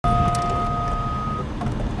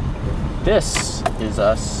This is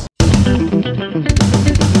us.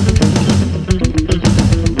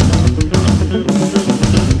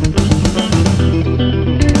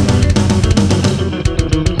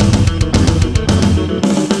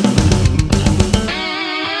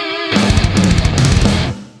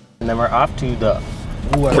 And then we're off to the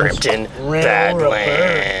Brampton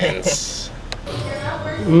Badlands.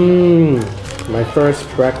 My first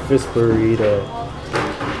breakfast burrito.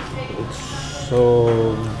 It's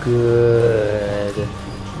so good.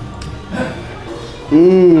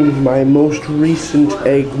 My most recent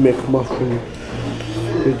egg McMuffin.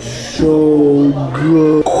 It's so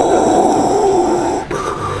good.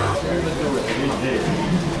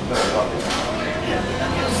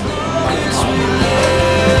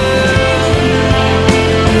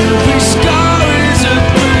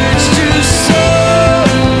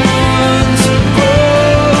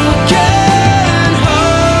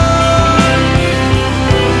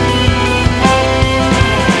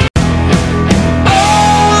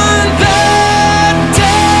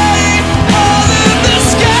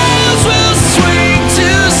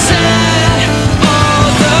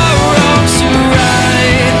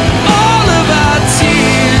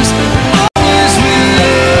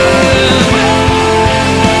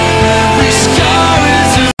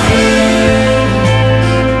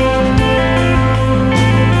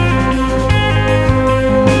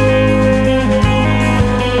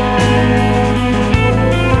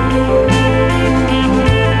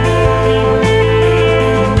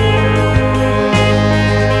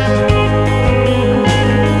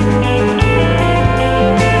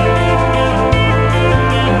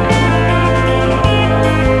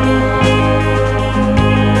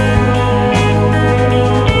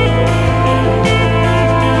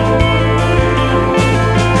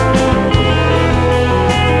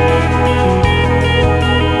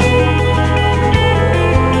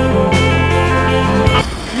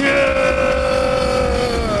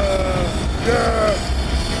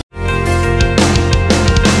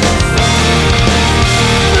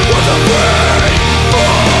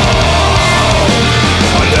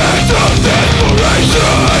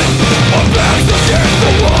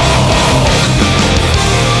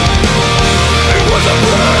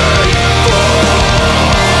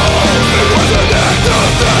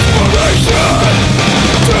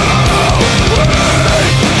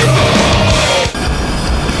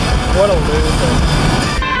 What a loser.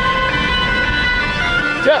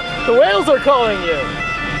 Jeff, the whales are calling you!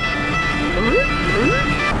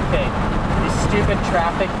 Okay, you stupid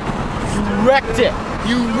traffic. You wrecked it!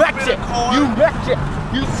 You wrecked it! You wrecked it!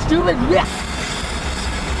 You stupid wreck!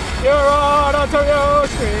 You're on Ontario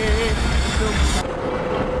Street!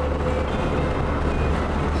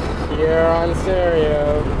 You're on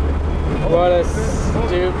stereo. What a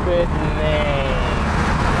stupid name.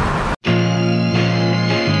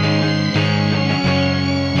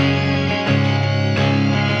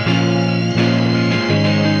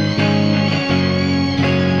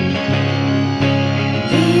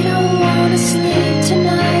 Sleep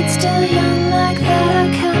tonight, still young like that. I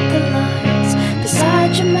count the lines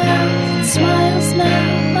beside your mouth. It smiles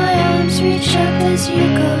now. My arms reach up as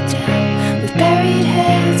you go down. With buried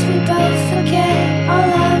heads, we both forget all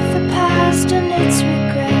of the past and its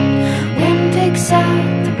regret. Wind picks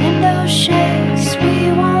out, the window shakes.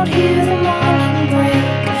 We won't hear the morning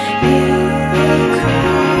break. You will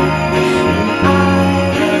cry, and I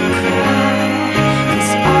will cry,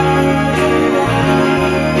 'cause all the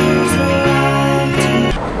lives alive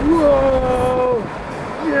tonight. Whoa!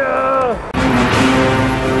 Yeah!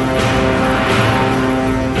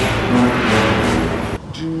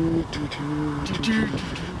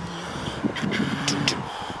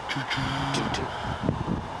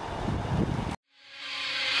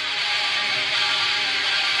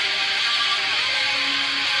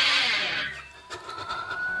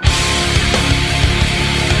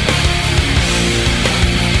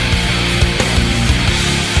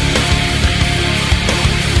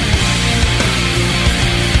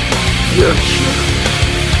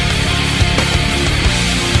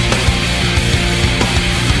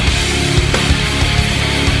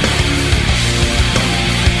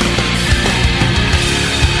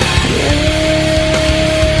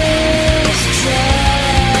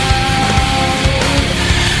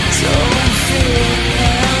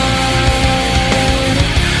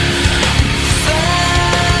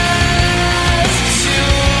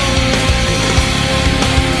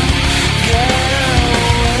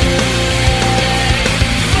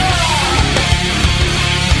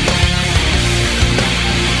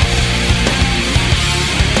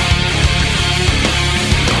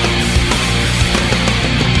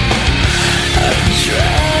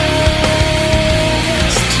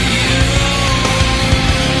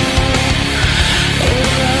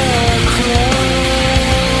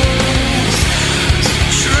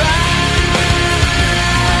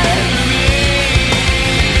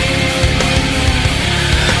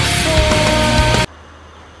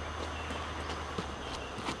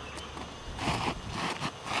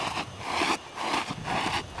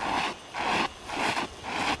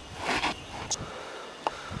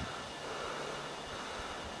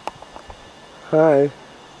 Hi.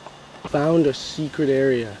 Found a secret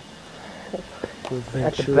area.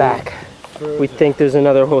 At the back, we think there's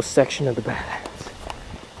another whole section of the Badlands.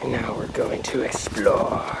 And now we're going to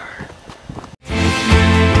explore.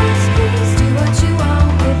 Please do what you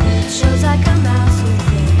want with it. Shows like a mouse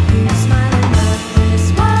with it. You smiling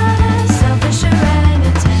nervous. What a selfish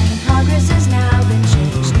orangutan. Progress has now been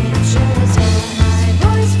changed. It sure is my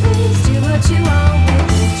voice. Please do what you want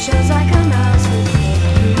with it. Shows like a mouse with it.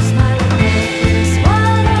 You smiling nervous.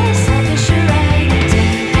 What a selfish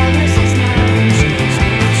orangutan. Progress has now been changed.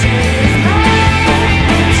 It sure is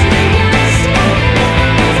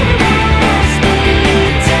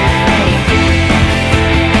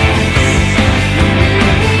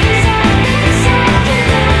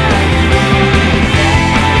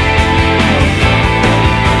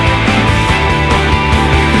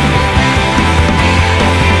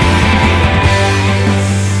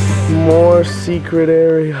More secret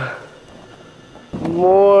area.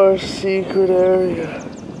 More secret area.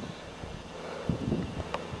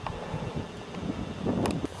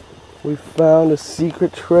 We found a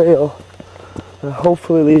secret trail that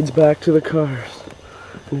hopefully leads back to the cars.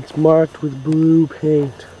 And it's marked with blue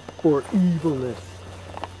paint. For evilness.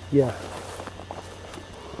 Yeah.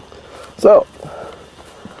 So,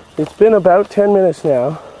 it's been about 10 minutes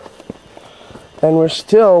now. And we're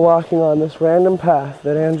still walking on this random path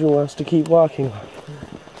that Andrew wants to keep walking on.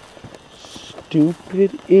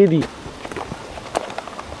 Stupid idiot.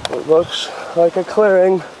 It looks like a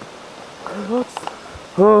clearing.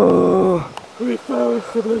 Oh, We found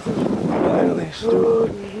civilization. finally,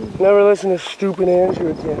 stupid. Never listen to stupid Andrew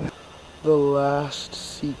again. The last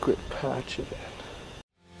secret patch event.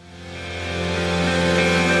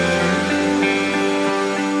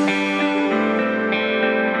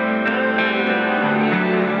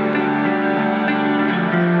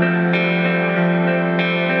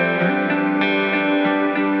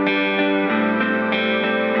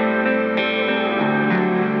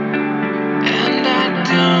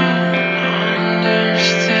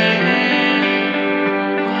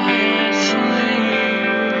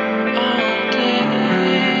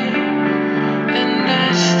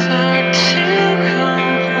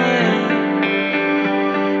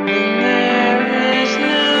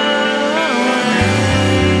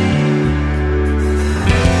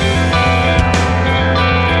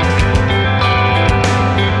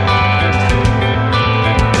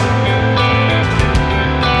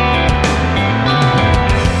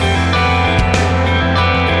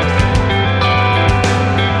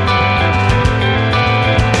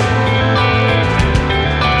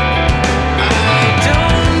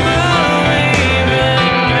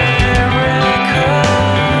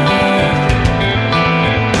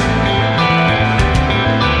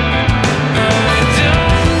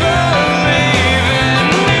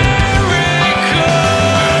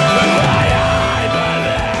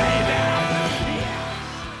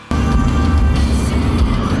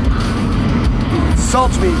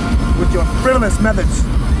 Insult me with your frivolous methods.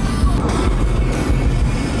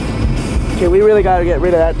 Okay, we really gotta get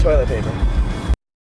rid of that toilet paper.